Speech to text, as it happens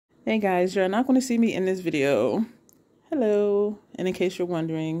Hey guys, you're not going to see me in this video. Hello. And in case you're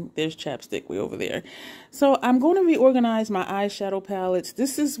wondering, there's chapstick way over there. So I'm going to reorganize my eyeshadow palettes.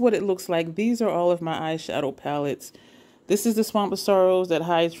 This is what it looks like. These are all of my eyeshadow palettes. This is the Swamp of Sorrows that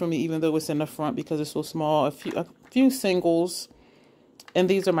hides from me even though it's in the front because it's so small. A few singles. And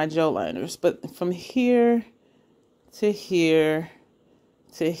these are my gel liners. But from here to here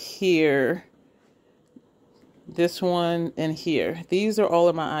to here, this one and here, these are all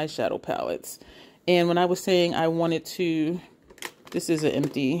of my eyeshadow palettes. And when I was saying I wanted to, this is an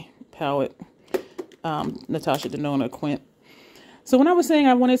empty palette, Natasha Denona Quint. So when I was saying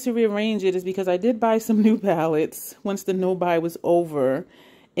I wanted to rearrange it is because I did buy some new palettes once the no buy was over.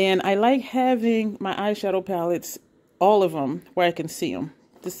 And I like having my eyeshadow palettes, all of them, where I can see them.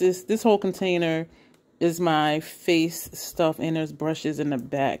 This whole container is my face stuff, and there's brushes in the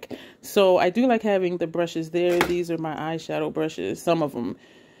back. So I do like having the brushes there. These are my eyeshadow brushes, some of them.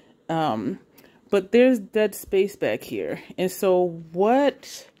 But there's dead space back here. And so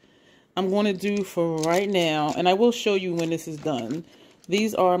what I'm going to do for right now, and I will show you when this is done.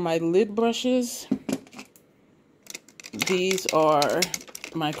 These are my lid brushes. These are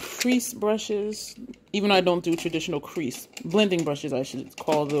my crease brushes, even though I don't do traditional crease. Blending brushes, I should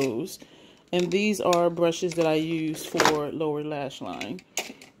call those. And these are brushes that I use for lower lash line.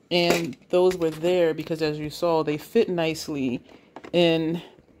 And those were there because, as you saw, they fit nicely in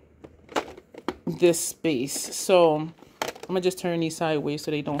this space. So I'm going to just turn these sideways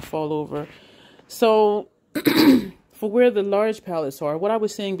so they don't fall over. So for where the large palettes are, what I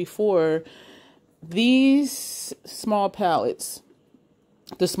was saying before, these small palettes,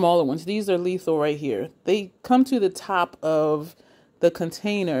 the smaller ones, these are lethal right here. They come to the top of the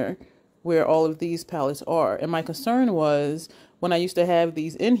container where all of these palettes are. And my concern was when I used to have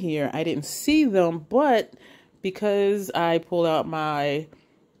these in here, I didn't see them, but because I pull out my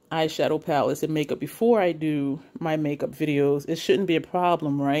eyeshadow palettes and makeup before I do my makeup videos, it shouldn't be a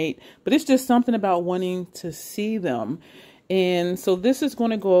problem, right? But it's just something about wanting to see them. And so this is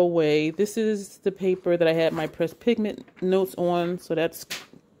going to go away. This is the paper that I had my pressed pigment notes on, so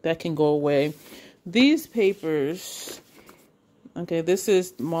that can go away. These papers, okay, this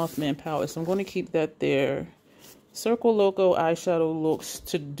is Mothman palette, so I'm going to keep that there. Circle Loco eyeshadow looks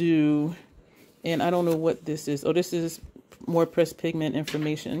to do, and I don't know what this is. Oh, this is more pressed pigment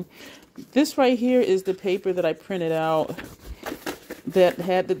information. This right here is the paper that I printed out that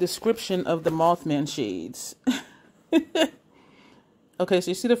had the description of the Mothman shades. Okay,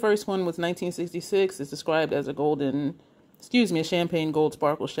 so you see the first one was 1966. It's described as a a champagne gold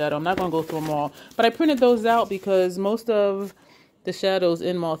sparkle shadow. I'm not going to go through them all, but I printed those out because most of the shadows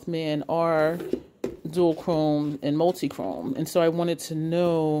in Mothman are dual chrome and multi-chrome. And so I wanted to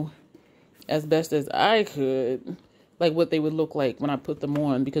know as best as I could, like what they would look like when I put them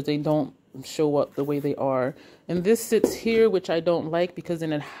on, because they don't show up the way they are. And this sits here, which I don't like because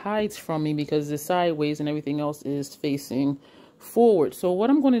then it hides from me because it's sideways and everything else is facing forward. So what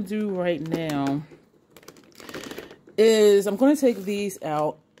I'm going to do right now is I'm going to take these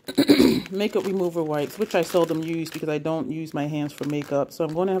out. Makeup remover wipes, which I seldom use because I don't use my hands for makeup. So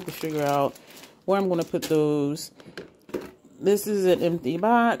I'm going to have to figure out where I'm going to put those. This is an empty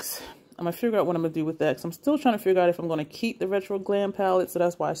box. I'm going to figure out what I'm going to do with that because I'm still trying to figure out if I'm going to keep the Retro Glam palette. So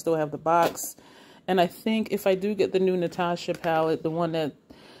that's why I still have the box. And I think if I do get the new Natasha palette, the one that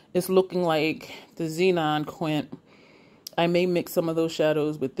is looking like the Xenon Quint, I may mix some of those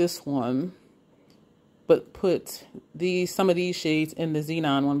shadows with this one, but put some of these shades in the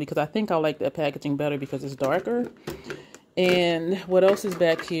Xenon one because I think I like that packaging better because it's darker. And what else is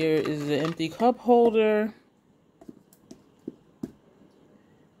back here is the empty cup holder.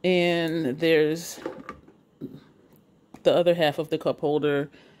 And there's the other half of the cup holder,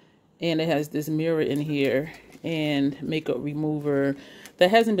 and it has this mirror in here and makeup remover that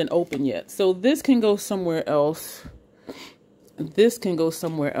hasn't been opened yet. So this can go somewhere else. This can go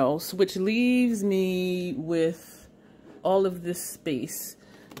somewhere else, which leaves me with all of this space.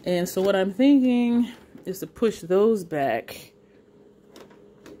 And so what I'm thinking is to push those back.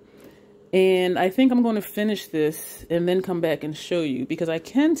 And I think I'm going to finish this and then come back and show you, because I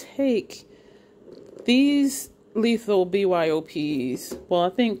can take these lethal BYOPs. Well, I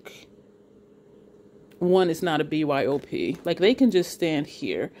think one is not a BYOP. Like, they can just stand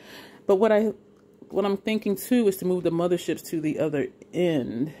here. But what I'm thinking too is to move the motherships to the other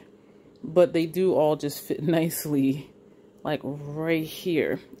end, but they do all just fit nicely like right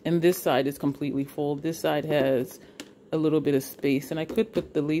here. And this side is completely full. This side has a little bit of space, and I could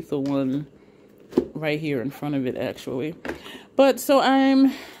put the lethal one right here in front of it actually. But so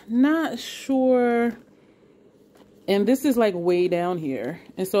I'm not sure And this is like way down here.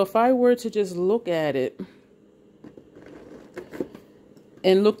 And so if I were to just look at it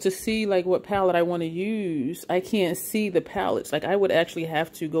and look to see like what palette I want to use, I can't see the palettes. Like I would actually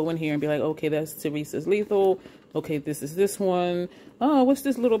have to go in here and be like, okay, that's Teresa's Lethal. Okay, this is this one. Oh, what's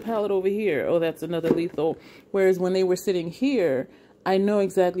this little palette over here? Oh, that's another Lethal. Whereas when they were sitting here, I know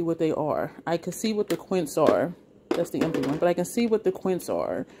exactly what they are. I could see what the quints are. That's the empty one, but I can see what the quints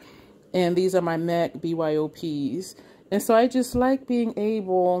are. And these are my MAC BYOPs. And so I just like being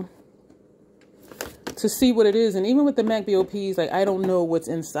able to see what it is. And even with the MAC BOPs, like I don't know what's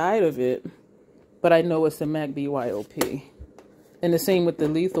inside of it, but I know it's a MAC BYOP. And the same with the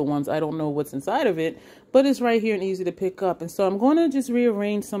Lethal ones. I don't know what's inside of it, but it's right here and easy to pick up. And so I'm going to just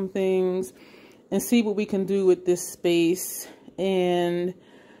rearrange some things and see what we can do with this space. And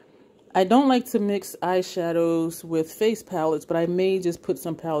I don't like to mix eyeshadows with face palettes, but I may just put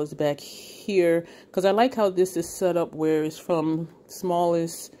some palettes back here because I like how this is set up where it's from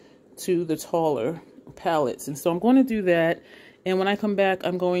smallest to the taller palettes. And so I'm going to do that. And when I come back,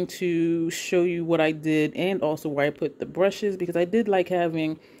 I'm going to show you what I did and also where I put the brushes, because I did like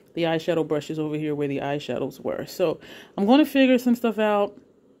having the eyeshadow brushes over here where the eyeshadows were. So I'm going to figure some stuff out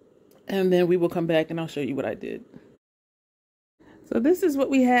and then we will come back and I'll show you what I did. So this is what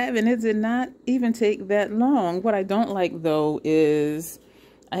we have, and it did not even take that long. What I don't like though is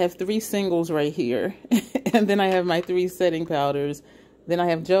I have 3 singles right here and then I have my 3 setting powders. Then I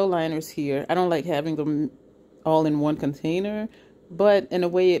have gel liners here. I don't like having them all in one container, but in a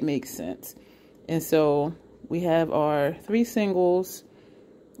way it makes sense. And so we have our 3 singles.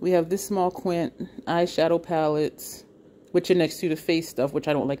 We have this small quint eyeshadow palettes, which are next to the face stuff, which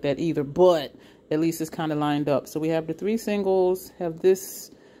I don't like that either, but at least it's kind of lined up. So we have the 3 singles, have this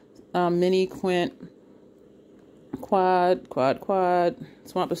mini quint quad,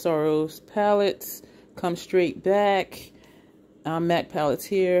 Swamp of Sorrows palettes, come straight back. MAC palettes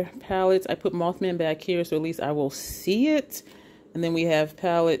here, palettes. I put Mothman back here so at least I will see it. And then we have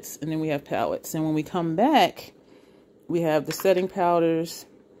palettes, and then we have palettes. And when we come back, we have the setting powders,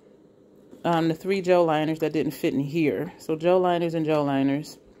 the 3 gel liners that didn't fit in here. So gel liners and gel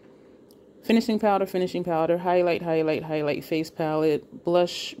liners. Finishing powder, highlight, face palette,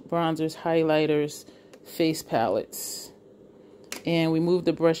 blush, bronzers, highlighters, face palettes. And we move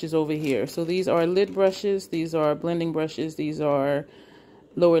the brushes over here. So these are lid brushes, these are blending brushes, these are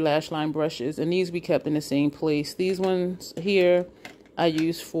lower lash line brushes, and these we kept in the same place. These ones here I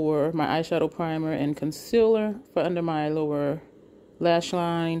use for my eyeshadow primer and concealer for under my lower lash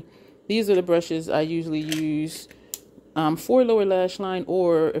line. These are the brushes I usually use for lower lash line,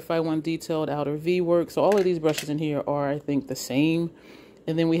 or if I want detailed outer V work. So all of these brushes in here are, I think, the same.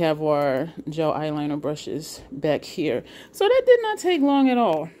 And then we have our gel eyeliner brushes back here. So that did not take long at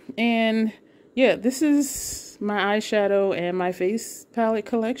all. And yeah, this is my eyeshadow and my face palette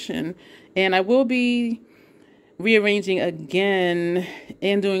collection. And I will be rearranging again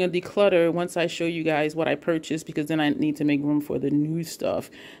and doing a declutter once I show you guys what I purchased, because then I need to make room for the new stuff.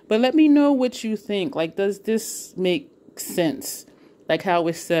 But let me know what you think. Like, does this make sense? Like how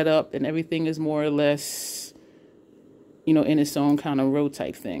it's set up and everything is more or less, you know, in its own kind of row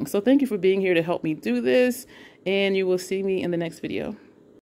type thing. So thank you for being here to help me do this, and you will see me in the next video.